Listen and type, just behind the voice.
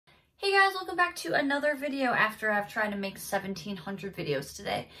Hey guys, welcome back to another video after I've tried to make 1,700 videos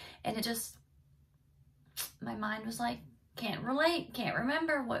today. And my mind was like, can't relate, can't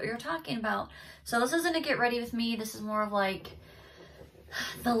remember what you're talking about. So this isn't a get ready with me. This is more of like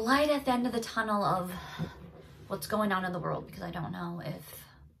the light at the end of the tunnel of what's going on in the world, because I don't know if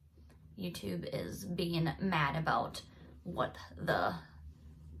YouTube is being mad about what the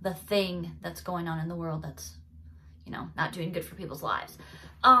thing that's going on in the world that's, you know, not doing good for people's lives.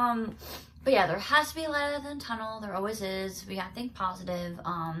 But yeah, there has to be a light at the end of the tunnel. There always is. We gotta think positive.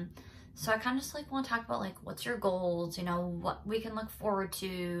 So I kind of just like want to talk about like what's your goals, you know, what we can look forward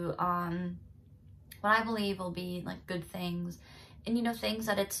to, what I believe will be like good things, and you know, things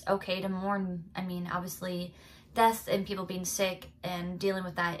that it's okay to mourn. I mean, obviously death and people being sick and dealing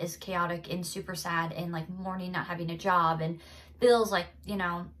with that is chaotic and super sad, and like mourning not having a job and bills, like, you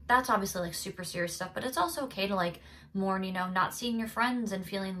know, that's obviously like super serious stuff. But it's also okay to like mourn, you know, not seeing your friends and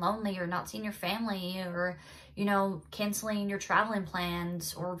feeling lonely, or not seeing your family, or, you know, canceling your traveling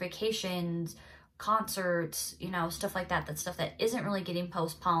plans or vacations, concerts, you know, stuff like that. That's stuff that isn't really getting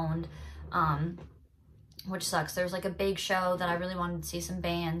postponed, which sucks. There's like a big show that I really wanted to see some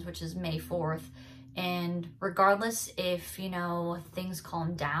bands, which is May 4th. And regardless if, you know, things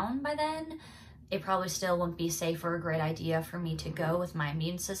calm down by then, it probably still wouldn't be safe or a great idea for me to go with my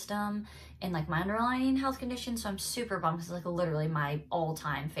immune system and like my underlying health condition. So I'm super bummed, because it's like literally my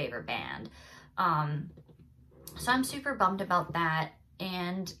all-time favorite band. So I'm super bummed about that.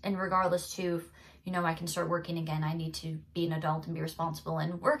 And regardless too, you know, I can start working again. I need to be an adult and be responsible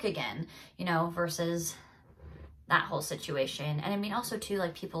and work again, you know, versus that whole situation. And I mean, also too,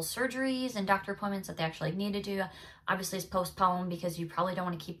 like people's surgeries and doctor appointments that they actually need to do, obviously is postponed, because you probably don't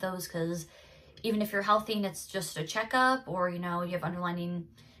want to keep those, because even if you're healthy and it's just a checkup, or, you know, you have underlying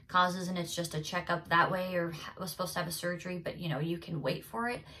causes and it's just a checkup that way, or was supposed to have a surgery, but, you know, you can wait for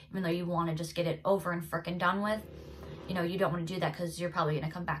it, even though you want to just get it over and frickin' done with. You know, you don't want to do that, because you're probably going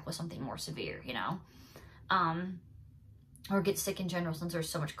to come back with something more severe, you know? Or get sick in general, since there's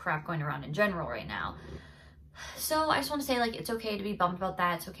so much crap going around in general right now. So I just want to say, like, it's okay to be bummed about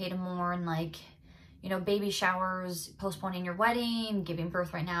that. It's okay to mourn, like, you know, baby showers, postponing your wedding, giving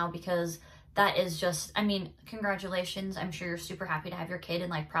birth right now, because that is just, I mean, congratulations. I'm sure you're super happy to have your kid, and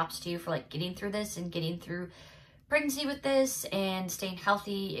like props to you for like getting through this and getting through pregnancy with this and staying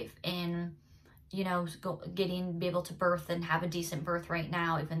healthy, and, you know, be able to birth and have a decent birth right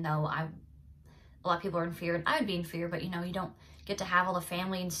now, even though a lot of people are in fear, and I would be in fear, but, you know, you don't get to have all the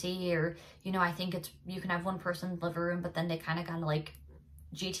family and see, or, you know, I think you can have one person in the living room, but then they kind of got to like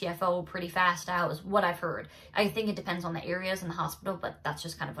GTFO pretty fast out, is what I've heard. I think it depends on the areas in the hospital, but that's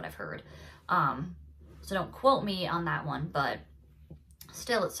just kind of what I've heard. So don't quote me on that one, but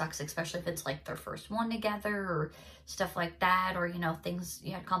still it sucks, especially if it's like their first one together or stuff like that, or, you know, things,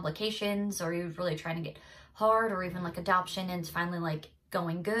 you had complications, or you're really trying to get hard, or even like adoption and it's finally like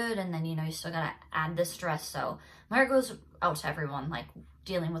going good, and then, you know, you still gotta add this stress. So my heart goes out to everyone like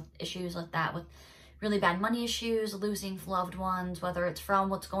dealing with issues like that, with really bad money issues, losing loved ones, whether it's from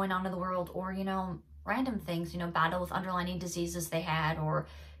what's going on in the world, or, you know, random things, you know, battle with underlying diseases they had, or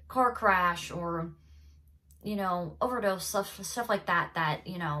car crash, or, you know, overdose, stuff like that,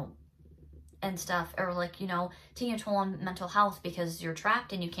 you know, and stuff, or like, you know, taking a toll on mental health because you're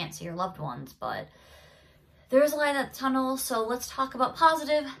trapped and you can't see your loved ones. But there is a light at the tunnel, so let's talk about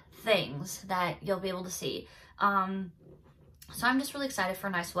positive things that you'll be able to see. So I'm just really excited for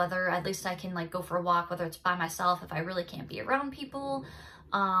nice weather. At least I can like go for a walk, whether it's by myself if I really can't be around people,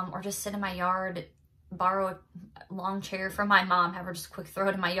 or just sit in my yard, borrow a long chair from my mom, have her just quick throw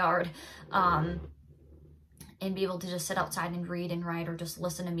it in my yard, and be able to just sit outside and read and write, or just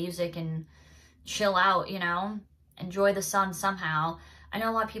listen to music and chill out, you know, enjoy the sun somehow. I know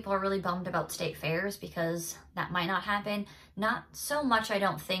a lot of people are really bummed about state fairs, because that might not happen. Not so much, I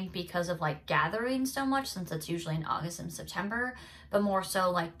don't think, because of like gathering so much, since it's usually in August and September, but more so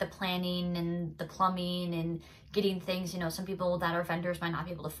like the planning and the plumbing and getting things, you know, some people that are vendors might not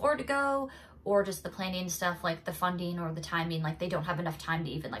be able to afford to go, or just the planning stuff, like the funding or the timing, like they don't have enough time to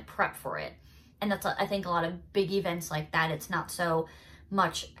even like prep for it. And that's, I think, a lot of big events like that, it's not so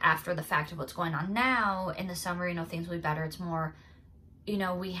much after the fact of what's going on now. In the summer, you know, things will be better. It's more, you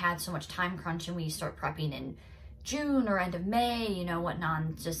know, we had so much time crunch, and we start prepping in June or end of May, you know,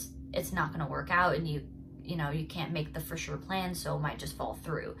 whatnot, just, it's not going to work out, and you know, you can't make the for sure plan, so it might just fall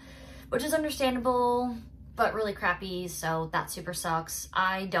through, which is understandable, but really crappy. So that super sucks.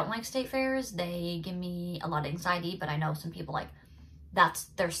 I don't like state fairs. They give me a lot of anxiety, but I know some people, like, that's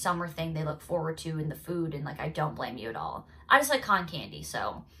their summer thing they look forward to, in the food, and like, I don't blame you at all. I just like cotton candy,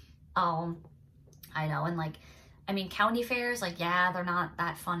 so I know. And like, I mean, county fairs, like, yeah, they're not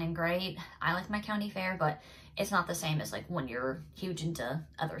that fun and great. I like my county fair, but it's not the same as like when you're huge into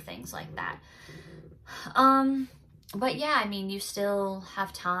other things like that. But yeah, I mean, you still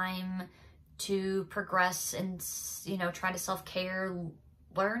have time to progress and, you know, try to self-care,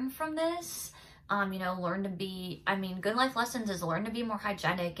 learn from this, you know, learn to be, I mean, good life lessons is learn to be more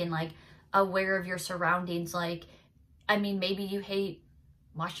hygienic and like aware of your surroundings. Like, I mean, maybe you hate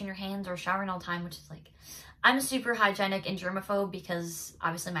washing your hands or showering all the time, which is like, I'm super hygienic and germaphobe because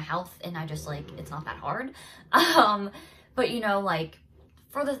obviously my health, and I just like, it's not that hard. But you know, like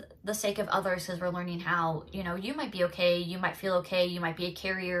for the sake of others, because we're learning how, you know, you might be okay, you might feel okay, you might be a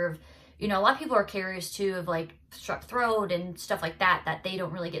carrier of, you know, a lot of people are carriers too of like strep throat and stuff like that, that they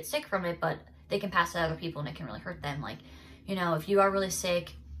don't really get sick from it, but they can pass it to other people and it can really hurt them. Like, you know, if you are really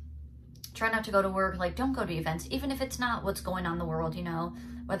sick, try not to go to work, like don't go to events, even if it's not what's going on in the world, you know,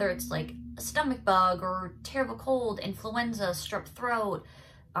 whether it's like a stomach bug or terrible cold, influenza, strep throat,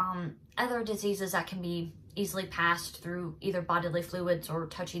 other diseases that can be easily passed through either bodily fluids or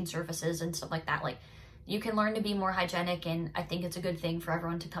touching surfaces and stuff like that. Like, you can learn to be more hygienic, and I think it's a good thing for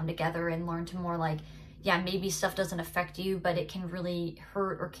everyone to come together and learn to more like, yeah, maybe stuff doesn't affect you, but it can really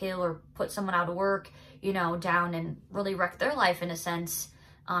hurt or kill or put someone out of work, you know, down and really wreck their life in a sense.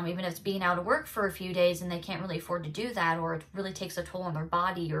 Even if it's being out of work for a few days and they can't really afford to do that, or it really takes a toll on their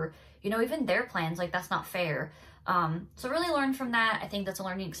body or, you know, even their plans, like that's not fair. So really learn from that. I think that's a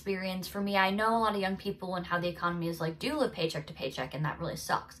learning experience for me. I know a lot of young people and how the economy is like, do live paycheck to paycheck, and that really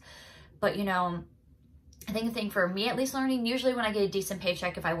sucks. But, you know, I think the thing for me, at least learning, usually when I get a decent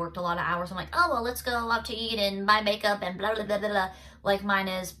paycheck, if I worked a lot of hours, I'm like, oh, well, let's go out to eat and buy makeup and blah, blah, blah, blah, blah. Like mine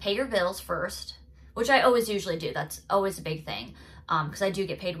is pay your bills first, which I always usually do. That's always a big thing. Because I do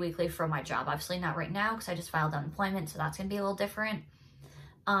get paid weekly from my job. Obviously not right now because I just filed unemployment, so that's going to be a little different.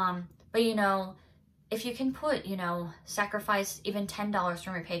 But, you know, if you can put, you know, sacrifice even $10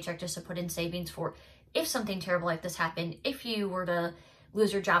 from your paycheck just to put in savings for if something terrible like this happened, if you were to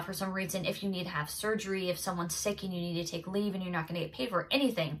lose your job for some reason, if you need to have surgery, if someone's sick and you need to take leave and you're not going to get paid for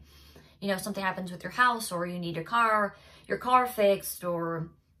anything, you know, something happens with your house, or you need your car fixed, or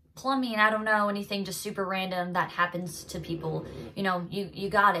plumbing, I don't know, anything just super random that happens to people, you know, you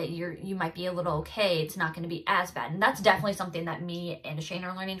got it, you might be a little okay, it's not going to be as bad. And that's definitely something that me and Shane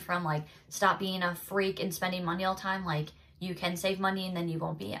are learning from, like, stop being a freak and spending money all the time. Like, you can save money and then you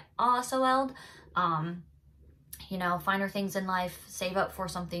won't be SOL'd. You know, finer things in life, save up for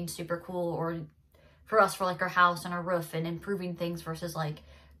something super cool, or for us, for like our house and our roof and improving things, versus like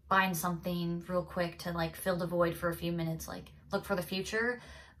buying something real quick to like fill the void for a few minutes. Like, look for the future.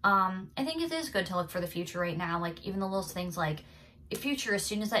 I think it is good to look for the future right now. Like, even the little things like the future, as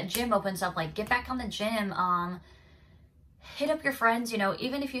soon as that gym opens up, like, get back on the gym, hit up your friends, you know,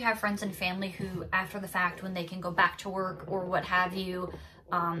 even if you have friends and family who after the fact, when they can go back to work or what have you,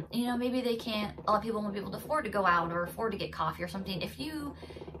 you know, maybe they can't, a lot of people won't be able to afford to go out or afford to get coffee or something. If you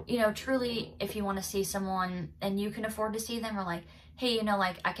know, truly, if you want to see someone and you can afford to see them, or like, hey, you know,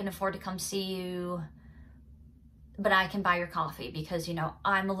 like, I can afford to come see you, but I can buy your coffee because, you know,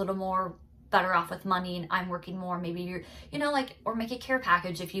 I'm a little more better off with money and I'm working more. Maybe you're, you know, like, or make a care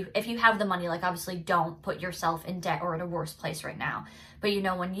package if you have the money. Like, obviously don't put yourself in debt or at a worse place right now. But, you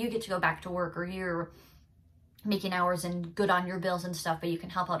know, when you get to go back to work, or you're making hours and good on your bills and stuff, but you can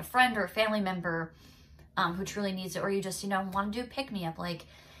help out a friend or a family member who truly needs it, or you just, you know, want to do a pick-me-up, like,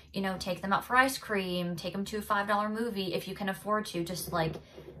 you know, take them out for ice cream, take them to a $5 movie if you can afford to, just like,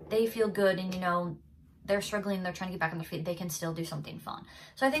 they feel good and, you know, they're struggling, they're trying to get back on their feet, they can still do something fun.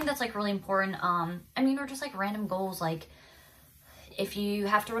 So I think that's like really important. I mean, or just like random goals, like if you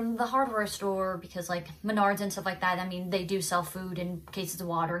have to run to the hardware store, because like Menards and stuff like that, I mean, they do sell food and cases of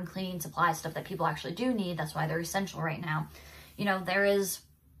water and cleaning supplies, stuff that people actually do need. That's why they're essential right now. You know, there is,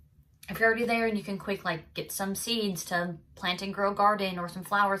 if you're already there and you can quick like get some seeds to plant and grow a garden or some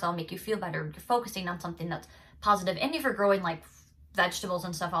flowers, that'll make you feel better. You're focusing on something that's positive. And if you're growing like vegetables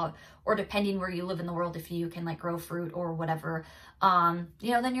and stuff out, or depending where you live in the world, if you can like grow fruit or whatever,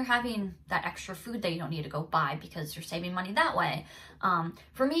 you know, then you're having that extra food that you don't need to go buy because you're saving money that way.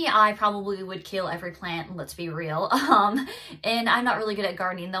 For me, I probably would kill every plant, let's be real. And I'm not really good at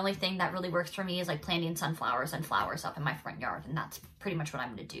gardening. The only thing that really works for me is like planting sunflowers and flowers up in my front yard, and that's pretty much what I'm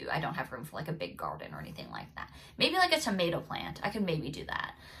gonna do. I don't have room for like a big garden or anything like that. Maybe like a tomato plant, I could maybe do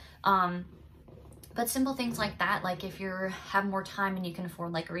that. But simple things like that, like if you have more time and you can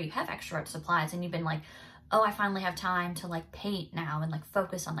afford, like, or you have extra art supplies and you've been like, oh, I finally have time to like paint now and like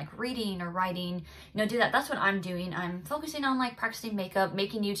focus on like reading or writing, you know, do that. That's what I'm doing. I'm focusing on like practicing makeup,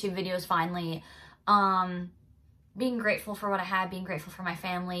 making YouTube videos finally, being grateful for what I have, being grateful for my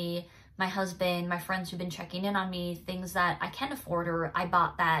family, my husband, my friends who've been checking in on me, things that I can afford or I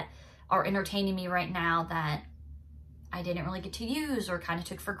bought that are entertaining me right now that I didn't really get to use or kind of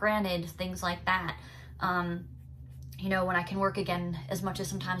took for granted, things like that. You know, when I can work again, as much as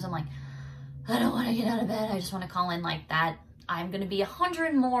sometimes I'm like, I don't want to get out of bed, I just want to call in, like that, I'm going to be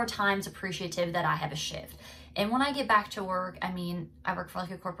 100 more times appreciative that I have a shift. And when I get back to work, I mean, I work for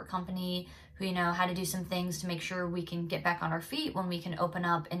like a corporate company who, you know, had to do some things to make sure we can get back on our feet when we can open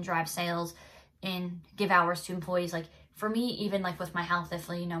up and drive sales and give hours to employees. Like for me, even like with my health, if,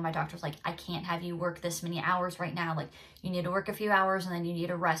 you know, my doctor's like, I can't have you work this many hours right now. Like you need to work a few hours and then you need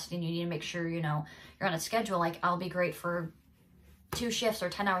to rest and you need to make sure, you know, you're on a schedule. Like I'll be great for 2 shifts or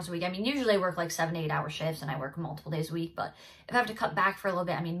 10 hours a week. I mean, usually I work like 7 to 8 hour shifts and I work multiple days a week, but if I have to cut back for a little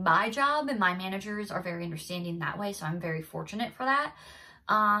bit, I mean, my job and my managers are very understanding that way. So I'm very fortunate for that.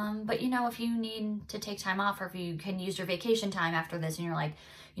 But you know, if you need to take time off or if you can use your vacation time after this and you're like,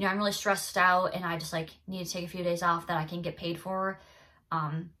 you know, I'm really stressed out and I just like need to take a few days off that I can get paid for,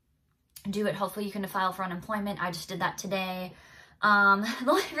 do it. Hopefully you can file for unemployment. I just did that today. The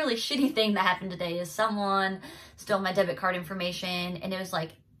only really shitty thing that happened today is someone stole my debit card information and it was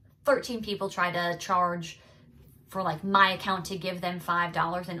like 13 people tried to charge for like my account to give them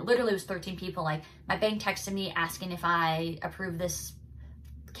 $5 and it literally was 13 people. Like my bank texted me asking if I approve this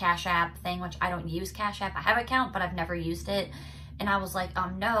Cash App thing, which I don't use Cash App. I have an account, but I've never used it. And I was like,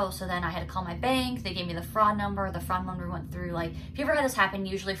 no. So then I had to call my bank. They gave me the fraud number. The fraud number went through, like, if you ever had this happen,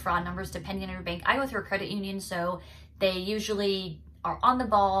 usually fraud numbers, depending on your bank. I go through a credit union, so they usually are on the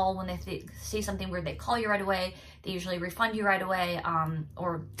ball. When they see something weird, they call you right away. They usually refund you right away,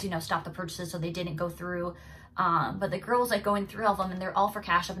 or, you know, stop the purchases so they didn't go through. But the girl was like going through all of them and they're all for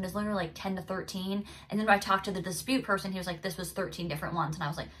Cash App and it's literally like 10 to 13. And then when I talked to the dispute person, he was like, this was 13 different ones. And I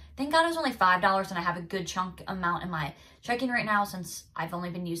was like, thank God it was only $5 and I have a good chunk amount in my checking right now since I've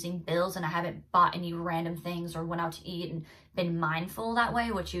only been using bills and I haven't bought any random things or went out to eat and been mindful that way,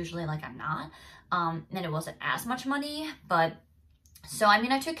 which usually like I'm not. And it wasn't as much money, but so, I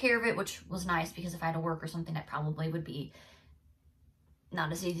mean, I took care of it, which was nice because if I had to work or something, I probably would be not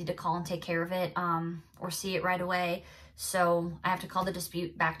as easy to call and take care of it, or see it right away. So I have to call the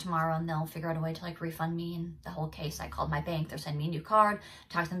dispute back tomorrow and they'll figure out a way to like refund me and the whole case. I called my bank, they're sending me a new card,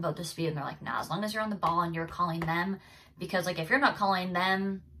 talked to them about dispute and they're like, nah, as long as you're on the ball and you're calling them, because like if you're not calling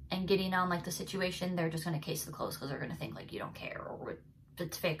them and getting on like the situation, they're just going to case the close because they're going to think like you don't care or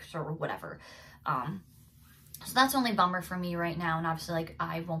it's fixed or whatever. So that's the only bummer for me right now. And obviously like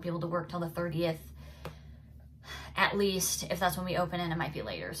I won't be able to work till the 30th. At least, if that's when we open and it might be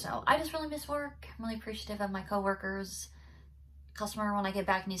later. So I just really miss work. I'm really appreciative of my coworkers. Customer, when I get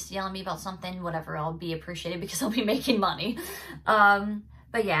back, needs to yell at me about something, whatever, I'll be appreciated because I'll be making money.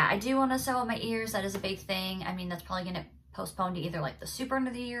 But yeah, I do want to sew up my ears. That is a big thing. I mean, that's probably going to postpone to either like the super end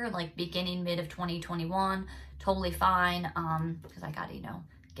of the year, like beginning mid of 2021. Totally fine. Because I got to, you know,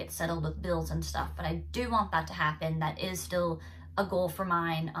 get settled with bills and stuff. But I do want that to happen. That is still a goal for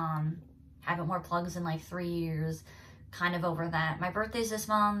mine. Haven't worn plugs in like 3 years, kind of over that. My birthday's this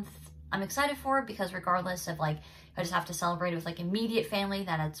month. I'm excited for it because regardless of like, I just have to celebrate with like immediate family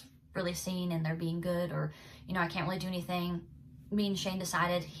that it's really seen and they're being good, or, you know, I can't really do anything. Me and Shane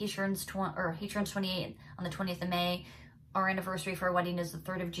decided he turns 28 on the 20th of May. Our anniversary for our wedding is the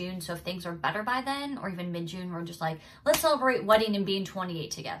 3rd of June. So if things are better by then, or even mid-June, we're just like, let's celebrate wedding and being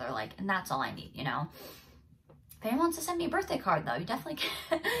 28 together. Like, and that's all I need, you know? If anyone wants to send me a birthday card, though, you definitely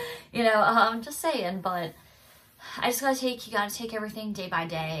can. You know, I'm just saying, but I just you gotta take everything day by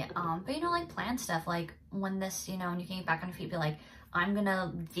day. But, you know, like, plan stuff, like, when this, you know, and you can get back on your feet, be like, I'm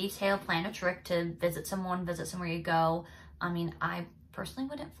gonna plan a trip to visit someone, visit somewhere you go. I mean, I personally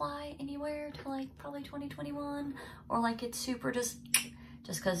wouldn't fly anywhere till, like, probably 2021, or, like, it's super just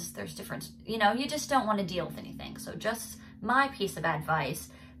because there's different, you know, you just don't want to deal with anything. So, just my piece of advice.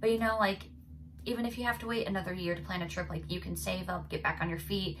 But, you know, like, even if you have to wait another year to plan a trip, like, you can save up, get back on your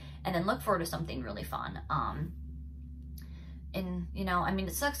feet, and then look forward to something really fun. And, you know, I mean,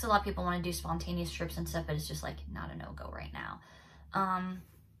 it sucks a lot of people want to do spontaneous trips and stuff, but it's just, like, not a no-go right now.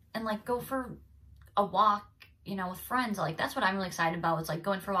 And, like, go for a walk, you know, with friends. Like, that's what I'm really excited about. It's, like,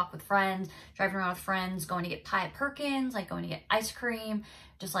 going for a walk with friends, driving around with friends, going to get pie at Perkins, like, going to get ice cream,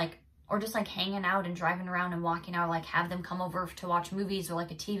 just, like, or just like hanging out and driving around and walking out, like have them come over to watch movies or like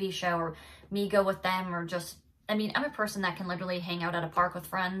a TV show, or me go with them, or just, I mean, I'm a person that can literally hang out at a park with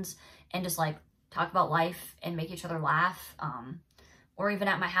friends and just like talk about life and make each other laugh, or even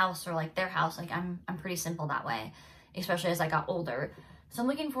at my house or like their house. Like I'm pretty simple that way, especially as I got older. So I'm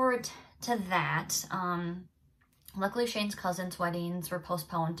looking forward to that. Luckily Shane's cousin's weddings were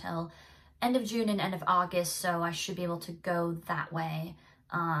postponed till end of June and end of August, so I should be able to go that way.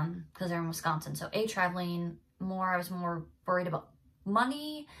 because they're in Wisconsin. So traveling more, I was more worried about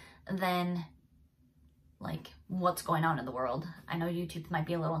money than like what's going on in the world. I know YouTube might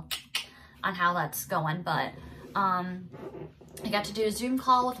be a little on how that's going, but I got to do a Zoom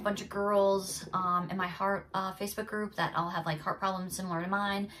call with a bunch of girls in my heart Facebook group that all have like heart problems similar to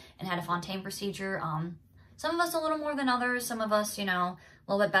mine and had a Fontaine procedure. Some of us a little more than others, some of us, you know,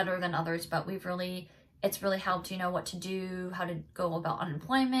 a little bit better than others, but it's really helped, you know, what to do, how to go about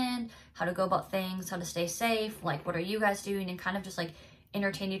unemployment, how to go about things, how to stay safe, like what are you guys doing, and kind of just like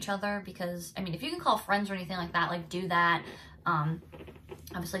entertain each other. Because I mean, if you can call friends or anything like that, like do that.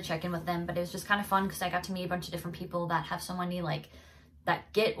 Obviously check in with them, but it was just kind of fun because I got to meet a bunch of different people that have so many like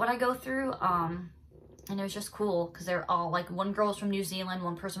that get what I go through. And it was just cool because they're all like, one girl was from New Zealand,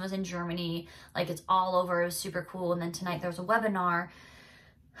 one person was in Germany, like it's all over. It was super cool. And then tonight there was a webinar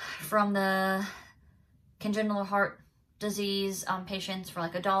from the congenital heart disease patients for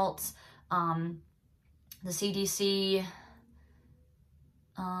like adults, the CDC,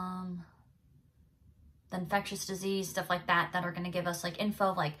 the infectious disease, stuff like that are going to give us like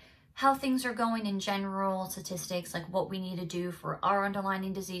info, like how things are going in general, statistics, like what we need to do for our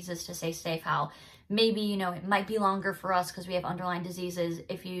underlying diseases to stay safe, how maybe, you know, it might be longer for us because we have underlying diseases.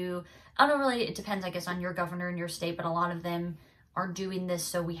 If you, I don't know, really, it depends, I guess, on your governor in your state, but a lot of them are doing this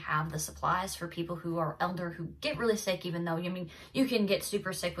so we have the supplies for people who are elder, who get really sick, even though, I mean, you can get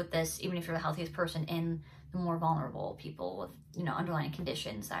super sick with this, even if you're the healthiest person, in the more vulnerable people with, you know, underlying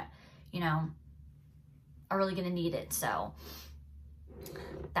conditions that, you know, are really going to need it. So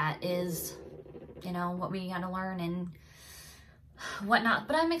that is, you know, what we got to learn and whatnot.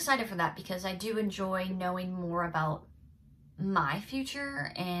 But I'm excited for that because I do enjoy knowing more about my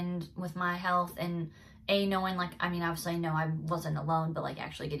future and with my health, and knowing, like, I mean, obviously I know I wasn't alone, but like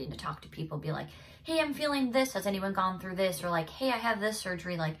actually getting to talk to people, be like, hey, I'm feeling this, has anyone gone through this? Or like, hey, I have this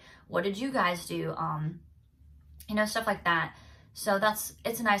surgery, like, what did you guys do? You know, stuff like that. So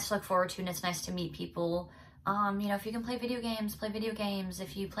it's nice to look forward to, and it's nice to meet people. You know, if you can play video games, play video games.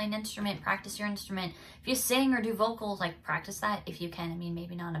 If you play an instrument, practice your instrument. If you sing or do vocals, like, practice that if you can. I mean,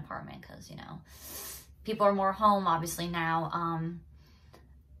 maybe not in an apartment because, you know, people are more home, obviously, now.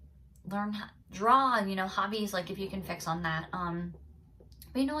 Learn how to draw, you know, hobbies, like, if you can fix on that.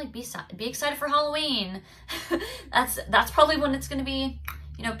 But, you know, like, be excited for Halloween. That's probably when it's going to be,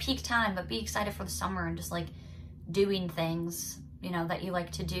 you know, peak time. But be excited for the summer and just, like, doing things, you know, that you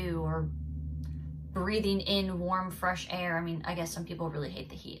like to do, or breathing in warm, fresh air. I mean, I guess some people really hate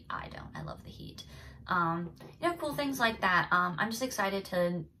the heat. I don't. I love the heat. You know, cool things like that. I'm just excited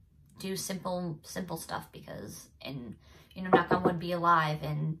to do simple stuff because, and, you know, knock on wood, be alive,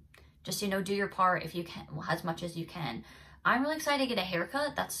 and just, you know, do your part if you can, as much as you can. I'm really excited to get a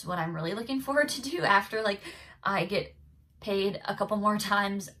haircut. That's what I'm really looking forward to do after, like, I get paid a couple more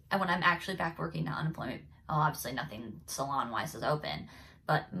times and when I'm actually back working, not unemployment. Oh, obviously nothing salon-wise is open.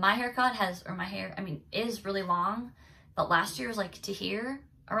 But my haircut my hair, I mean, is really long. But last year was like to here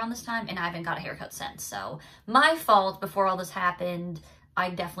around this time, and I haven't got a haircut since. So my fault before all this happened.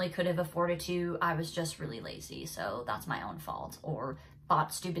 I definitely could have afforded to. I was just really lazy. So that's my own fault. Or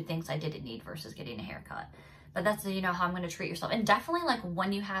bought stupid things I didn't need versus getting a haircut. But that's, you know, how I'm going to treat yourself. And definitely, like,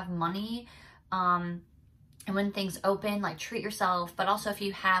 when you have money, and when things open, like, treat yourself. But also if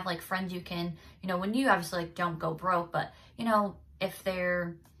you have, like, friends you can, you know, when you obviously, like, don't go broke, but, you know, if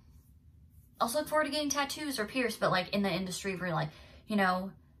they're also look forward to getting tattoos or pierced, but like in the industry where, like, you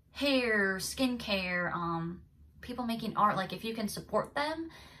know, hair, skincare, people making art, like, if you can support them,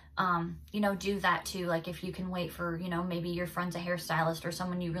 you know, do that too. Like, if you can wait for, you know, maybe your friend's a hairstylist or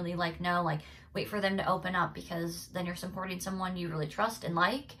someone you really like, like, wait for them to open up, because then you're supporting someone you really trust and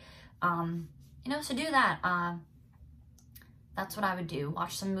like, you know, so do that. That's what I would do.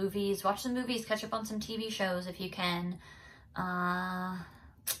 Watch some movies, catch up on some TV shows if you can.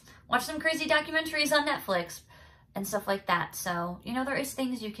 Watch some crazy documentaries on Netflix and stuff like that. So, you know, there is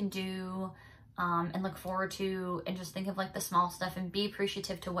things you can do, and look forward to, and just think of, like, the small stuff and be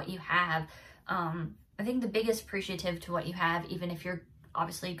appreciative to what you have. I think the biggest appreciative to what you have, even if you're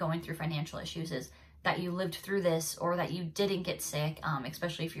obviously going through financial issues, is that you lived through this, or that you didn't get sick,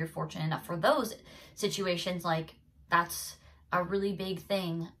 especially if you're fortunate enough for those situations. Like, that's a really big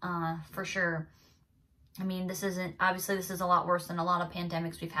thing, for sure. I mean, this is a lot worse than a lot of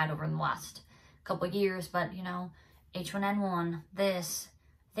pandemics we've had over the last couple of years, but, you know, H1N1, I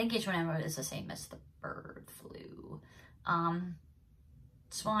think H1N1 is the same as the bird flu,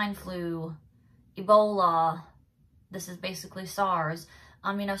 swine flu, Ebola, this is basically SARS,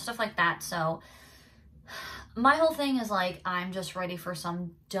 you know, stuff like that. So my whole thing is, like, I'm just ready for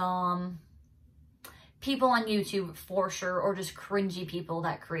some dumb people on YouTube for sure, or just cringy people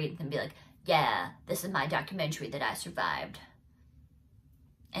that create and be like, yeah, this is my documentary that I survived.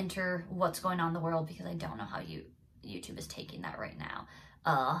 Enter what's going on in the world, because I don't know how YouTube is taking that right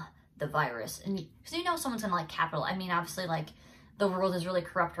now. The virus. And because you know someone's gonna like I mean, obviously like the world is really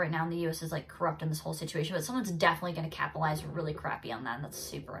corrupt right now and the US is like corrupt in this whole situation, but someone's definitely gonna capitalize really crappy on that, and that's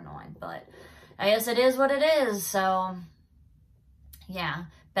super annoying. But I guess it is what it is, so yeah.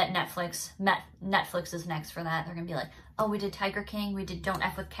 Bet Netflix is next for that. They're gonna be like, oh, we did Tiger King, we did Don't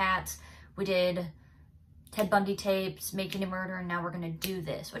F with Cats, we did Ted Bundy tapes, Making a Murder, and now we're gonna do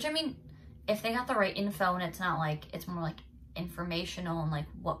this. Which, I mean, if they got the right info and it's not like, it's more like informational and like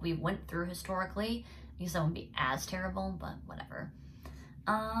what we went through historically, because that wouldn't be as terrible, but whatever.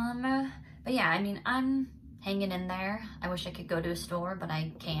 But yeah, I mean, I'm hanging in there. I wish I could go to a store, but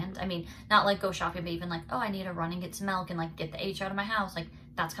I can't. I mean, not like go shopping, but even like, oh, I need to run and get some milk and like get the H out of my house. Like,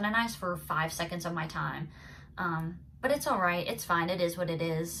 that's kind of nice for 5 seconds of my time. But it's all right. It's fine. It is what it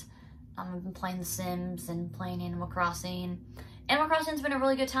is. I've been playing The Sims and playing Animal Crossing. Animal Crossing's been a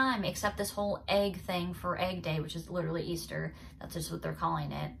really good time, except this whole egg thing for Egg Day, which is literally Easter. That's just what they're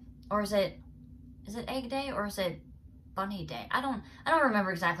calling it. Or is it Egg Day, or is it Bunny Day? I don't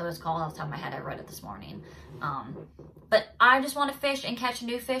remember exactly what it's called off the top of my head. I read it this morning. But I just want to fish and catch a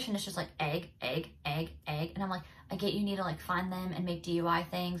new fish, and it's just like egg, egg, egg, egg. And I'm like, I get you need to like find them and make DIY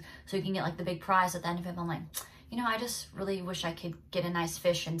things so you can get like the big prize at the end of it. But I'm like, you know, I just really wish I could get a nice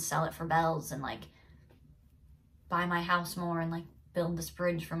fish and sell it for bells and like buy my house more and like build this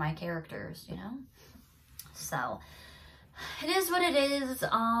bridge for my characters, you know? So it is what it is.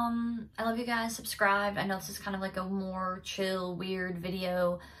 I love you guys. Subscribe. I know this is kind of like a more chill, weird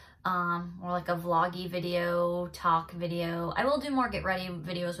video, or like a vloggy video, talk video. I will do more get ready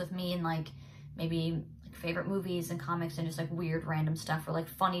videos with me and like maybe like favorite movies and comics and just like weird random stuff, or like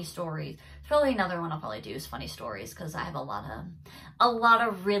funny stories. Probably another one I'll probably do is funny stories, because I have a lot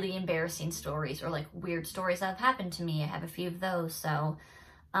of really embarrassing stories or like weird stories that have happened to me. I have a few of those. So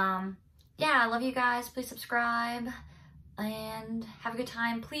yeah, I love you guys. Please subscribe and have a good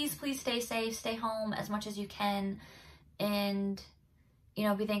time. Please stay safe, stay home as much as you can, and you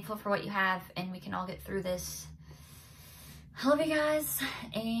know, be thankful for what you have, and we can all get through this. I love you guys,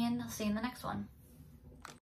 and I'll see you in the next one.